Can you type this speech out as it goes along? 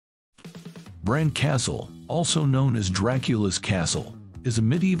Bran Castle, also known as Dracula's Castle, is a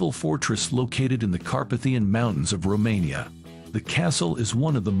medieval fortress located in the Carpathian Mountains of Romania. The castle is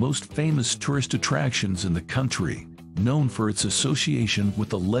one of the most famous tourist attractions in the country, known for its association with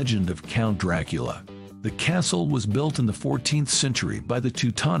the legend of Count Dracula. The castle was built in the 14th century by the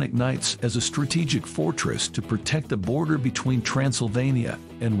Teutonic Knights as a strategic fortress to protect the border between Transylvania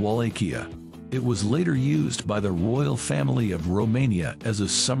and Wallachia. It was later used by the royal family of Romania as a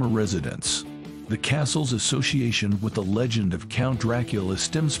summer residence. The castle's association with the legend of Count Dracula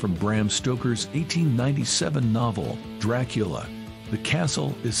stems from Bram Stoker's 1897 novel, Dracula. The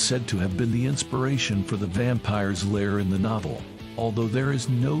castle is said to have been the inspiration for the vampire's lair in the novel, although there is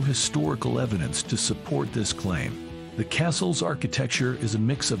no historical evidence to support this claim. The castle's architecture is a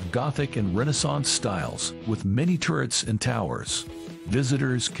mix of Gothic and Renaissance styles, with many turrets and towers.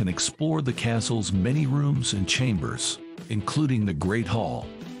 Visitors can explore the castle's many rooms and chambers, including the Great Hall,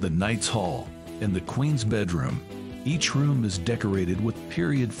 the Knight's Hall, and the Queen's Bedroom. Each room is decorated with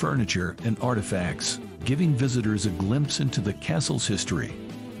period furniture and artifacts, giving visitors a glimpse into the castle's history.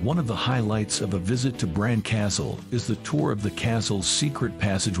 One of the highlights of a visit to Bran Castle is the tour of the castle's secret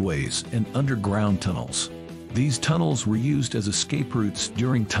passageways and underground tunnels. These tunnels were used as escape routes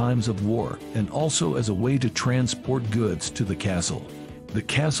during times of war and also as a way to transport goods to the castle. The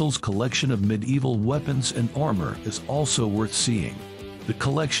castle's collection of medieval weapons and armor is also worth seeing. The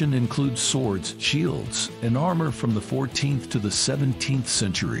collection includes swords, shields, and armor from the 14th to the 17th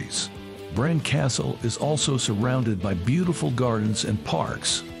centuries. Bran Castle is also surrounded by beautiful gardens and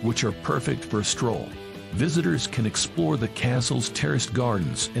parks, which are perfect for a stroll. Visitors can explore the castle's terraced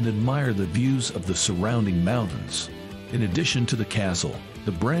gardens and admire the views of the surrounding mountains. In addition to the castle,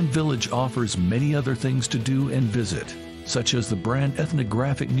 the Bran village offers many other things to do and visit, such as the Bran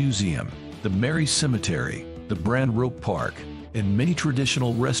Ethnographic Museum, the Mary Cemetery, the Bran Rope Park, and many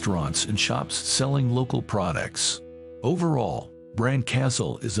traditional restaurants and shops selling local products. Overall, Bran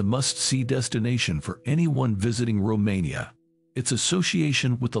Castle is a must-see destination for anyone visiting Romania. Its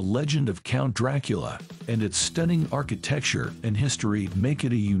association with the legend of Count Dracula and its stunning architecture and history make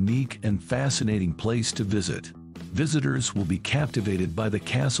it a unique and fascinating place to visit. Visitors will be captivated by the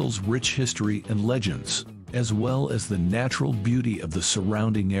castle's rich history and legends, as well as the natural beauty of the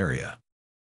surrounding area.